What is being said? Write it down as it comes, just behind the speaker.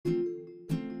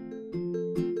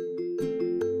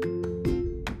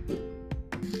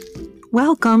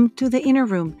Welcome to the Inner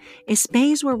Room, a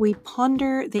space where we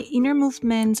ponder the inner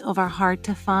movements of our heart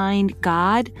to find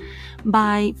God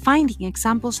by finding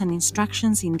examples and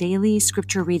instructions in daily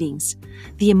scripture readings.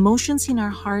 The emotions in our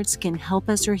hearts can help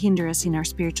us or hinder us in our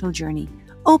spiritual journey.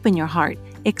 Open your heart,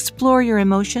 explore your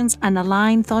emotions, and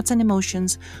align thoughts and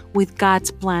emotions with God's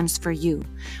plans for you.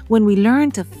 When we learn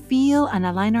to feel and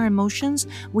align our emotions,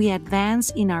 we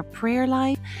advance in our prayer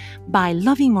life by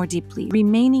loving more deeply,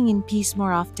 remaining in peace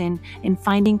more often, and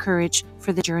finding courage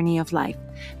for the journey of life.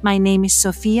 My name is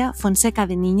Sofia Fonseca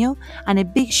de Niño, and a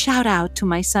big shout out to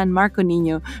my son Marco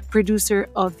Niño, producer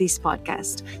of this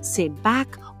podcast. Sit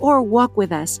back or walk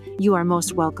with us. You are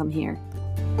most welcome here.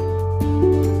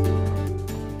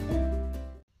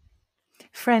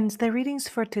 Friends, the readings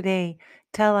for today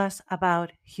tell us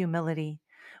about humility.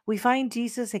 We find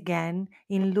Jesus again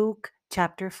in Luke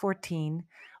chapter 14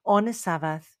 on a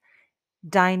Sabbath,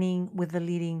 dining with the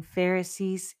leading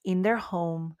Pharisees in their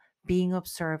home, being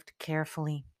observed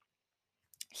carefully.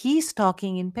 He's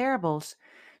talking in parables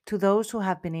to those who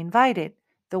have been invited.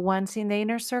 The ones in the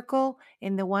inner circle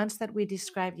and the ones that we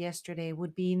described yesterday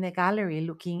would be in the gallery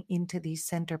looking into the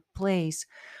center place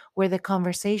where the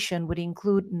conversation would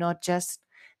include not just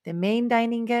the main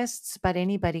dining guests, but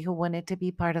anybody who wanted to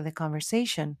be part of the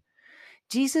conversation.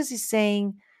 Jesus is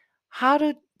saying, how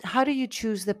do how do you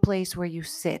choose the place where you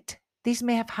sit? This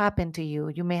may have happened to you.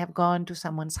 You may have gone to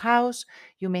someone's house,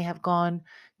 you may have gone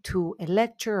to a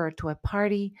lecture or to a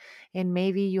party, and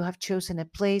maybe you have chosen a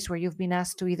place where you've been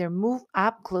asked to either move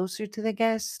up closer to the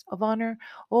guest of honor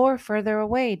or further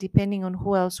away, depending on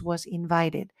who else was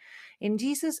invited. And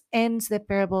Jesus ends the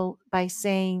parable by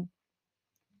saying,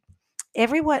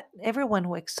 everyone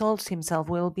who exalts himself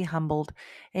will be humbled,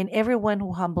 and everyone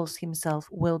who humbles himself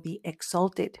will be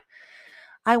exalted.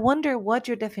 I wonder what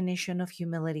your definition of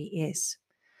humility is.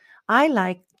 I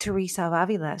like Teresa of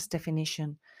Avila's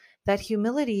definition that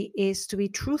humility is to be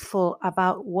truthful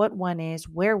about what one is,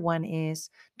 where one is,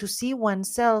 to see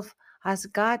oneself as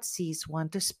God sees one,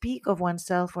 to speak of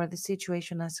oneself or the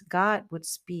situation as God would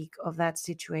speak of that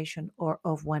situation or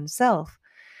of oneself.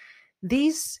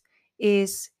 This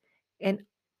is an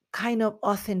kind of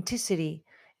authenticity,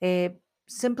 a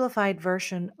simplified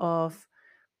version of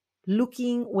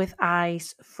looking with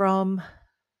eyes from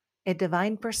a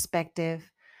divine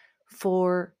perspective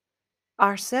for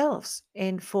ourselves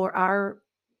and for our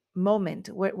moment,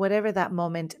 whatever that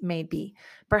moment may be.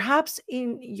 Perhaps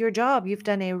in your job, you've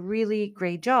done a really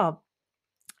great job,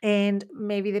 and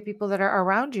maybe the people that are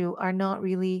around you are not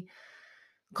really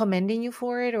commending you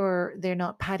for it, or they're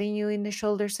not patting you in the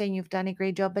shoulder saying you've done a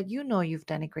great job, but you know you've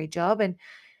done a great job. And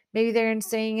maybe they're not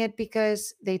saying it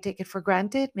because they take it for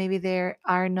granted. Maybe they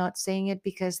are not saying it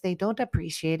because they don't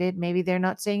appreciate it. Maybe they're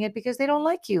not saying it because they don't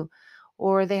like you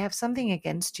or they have something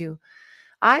against you.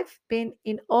 I've been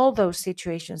in all those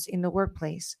situations in the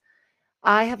workplace.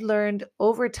 I have learned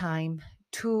over time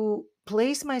to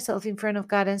place myself in front of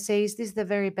God and say, is this the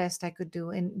very best I could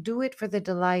do? And do it for the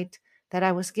delight that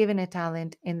I was given a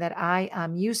talent and that I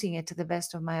am using it to the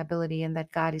best of my ability and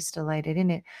that God is delighted in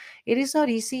it. It is not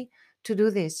easy to do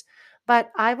this.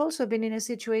 But I've also been in a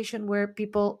situation where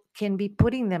people can be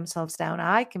putting themselves down.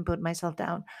 I can put myself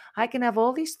down. I can have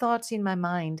all these thoughts in my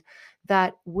mind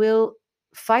that will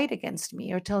fight against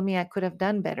me or tell me I could have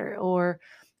done better, or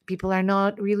people are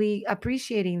not really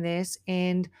appreciating this,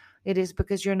 and it is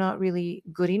because you're not really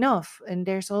good enough. And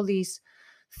there's all these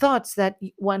thoughts that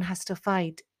one has to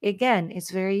fight. Again,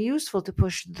 it's very useful to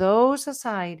push those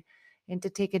aside and to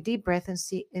take a deep breath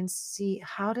and see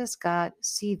how does God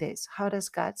see this? How does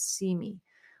God see me?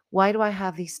 Why do I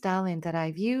have this talent that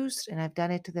I've used and I've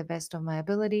done it to the best of my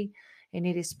ability, and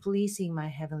it is pleasing my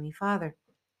Heavenly Father?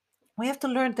 We have to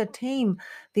learn to tame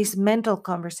these mental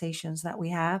conversations that we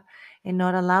have and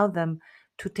not allow them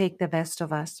to take the best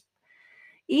of us.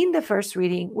 In the first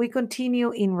reading, we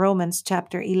continue in Romans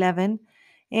chapter 11,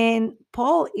 and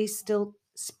Paul is still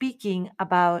speaking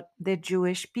about the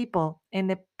Jewish people and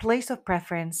the place of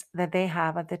preference that they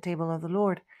have at the table of the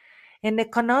Lord. And the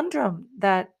conundrum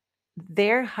that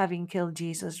their having killed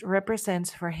Jesus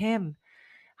represents for him.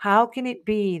 How can it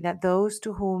be that those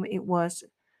to whom it was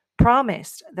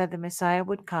promised that the Messiah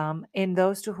would come, and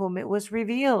those to whom it was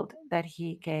revealed that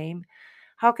he came,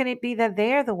 how can it be that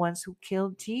they're the ones who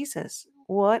killed Jesus?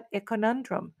 What a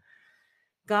conundrum.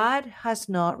 God has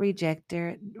not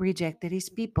rejected his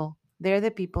people. They're the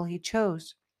people he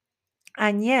chose.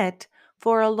 And yet,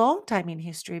 for a long time in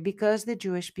history, because the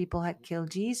Jewish people had killed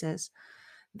Jesus,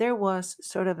 there was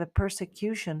sort of a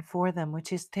persecution for them,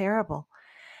 which is terrible.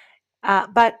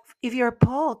 But if you're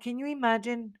Paul, can you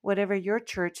imagine whatever your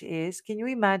church is? Can you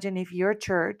imagine if your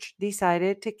church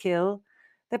decided to kill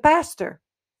the pastor.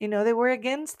 They were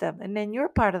against them, and then you're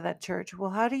part of that church.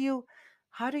 Well, how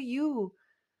do you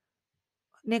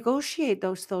negotiate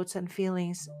those thoughts and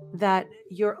feelings that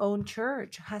your own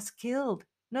church has killed,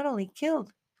 not only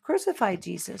killed, crucified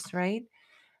Jesus, right?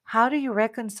 How do you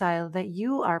reconcile that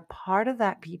you are part of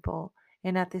that people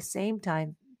and at the same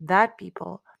time that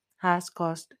people has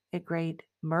caused a great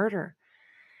murder?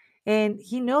 And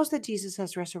he knows that Jesus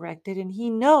has resurrected, and he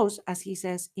knows, as he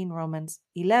says in Romans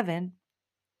 11,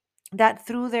 that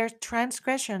through their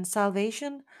transgression,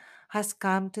 salvation has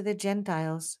come to the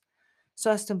Gentiles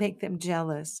so as to make them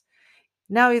jealous.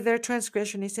 Now, if their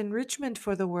transgression is enrichment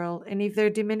for the world, and if their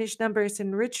diminished number is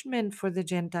enrichment for the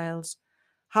Gentiles,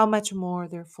 how much more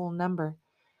their full number?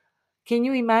 Can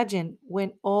you imagine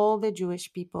when all the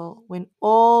Jewish people, when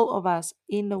all of us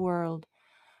in the world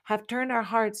have turned our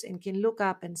hearts and can look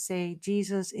up and say,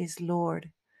 Jesus is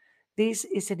Lord? This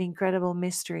is an incredible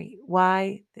mystery.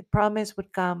 Why the promise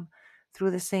would come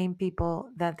through the same people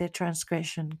that the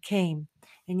transgression came.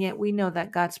 And yet we know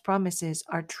that God's promises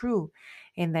are true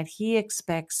and that He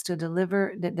expects to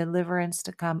deliver the deliverance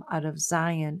to come out of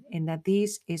Zion, and that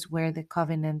this is where the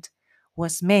covenant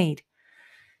was made.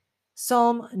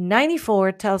 Psalm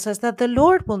 94 tells us that the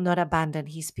Lord will not abandon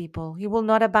His people. He will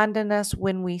not abandon us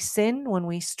when we sin, when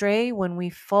we stray, when we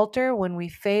falter, when we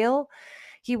fail.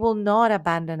 He will not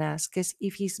abandon us, because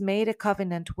if He's made a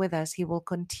covenant with us, He will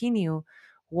continue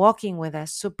walking with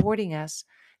us, supporting us,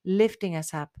 lifting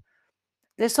us up.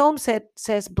 The psalm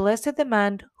says, Blessed the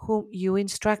man whom you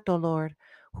instruct, O Lord,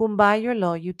 whom by your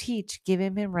law you teach,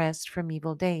 giving him rest from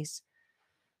evil days.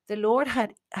 The Lord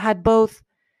had both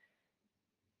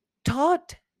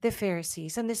taught the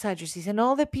Pharisees and the Sadducees and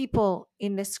all the people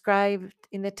in the scribe,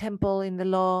 in the temple, in the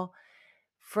law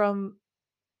from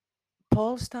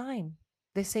Paul's time,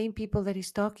 the same people that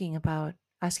he's talking about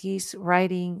as he's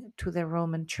writing to the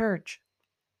Roman church.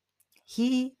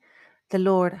 He, the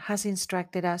Lord, has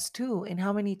instructed us too. And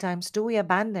how many times do we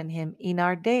abandon Him in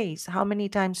our days? How many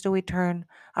times do we turn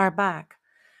our back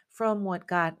from what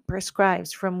God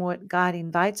prescribes, from what God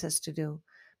invites us to do?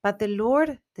 But the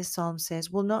Lord, the psalm says,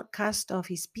 will not cast off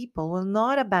His people, will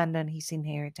not abandon His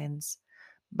inheritance.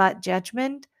 But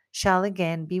judgment shall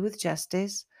again be with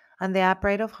justice, and the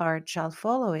upright of heart shall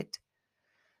follow it.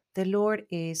 The Lord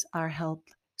is our help.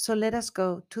 So let us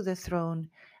go to the throne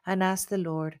and ask the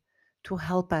Lord to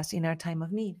help us in our time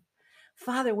of need.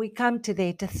 Father, we come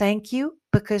today to thank you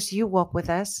because you walk with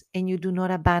us and you do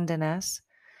not abandon us.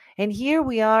 And here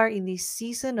we are in this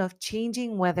season of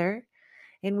changing weather,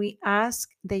 and we ask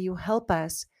that you help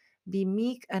us be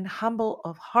meek and humble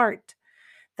of heart,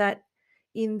 that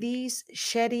in these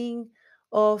shedding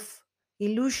of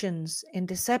illusions and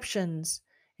deceptions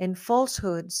and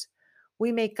falsehoods,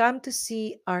 we may come to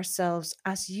see ourselves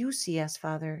as you see us,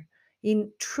 Father,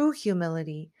 in true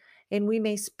humility, and we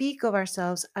may speak of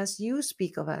ourselves as you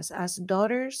speak of us, as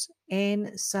daughters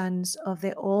and sons of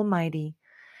the Almighty.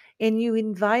 And you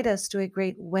invite us to a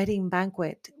great wedding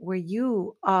banquet where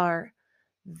you are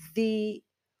the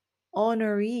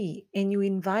honoree, and you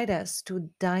invite us to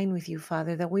dine with you,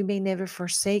 Father, that we may never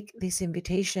forsake this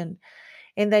invitation,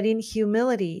 and that in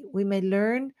humility we may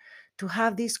learn to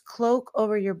have this cloak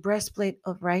over your breastplate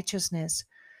of righteousness,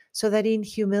 so that in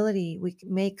humility we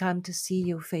may come to see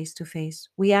you face to face.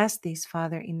 We ask this,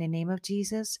 Father, in the name of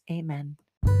Jesus. Amen.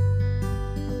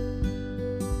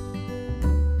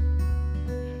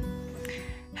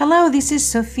 Hello, this is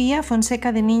Sofia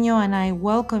Fonseca de Niño, and I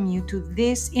welcome you to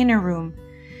this inner room.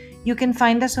 You can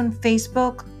find us on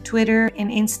Facebook, Twitter, and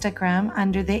Instagram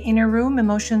under the Inner Room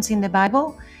Emotions in the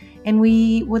Bible, and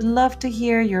we would love to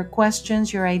hear your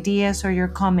questions, your ideas, or your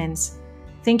comments.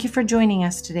 Thank you for joining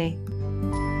us today.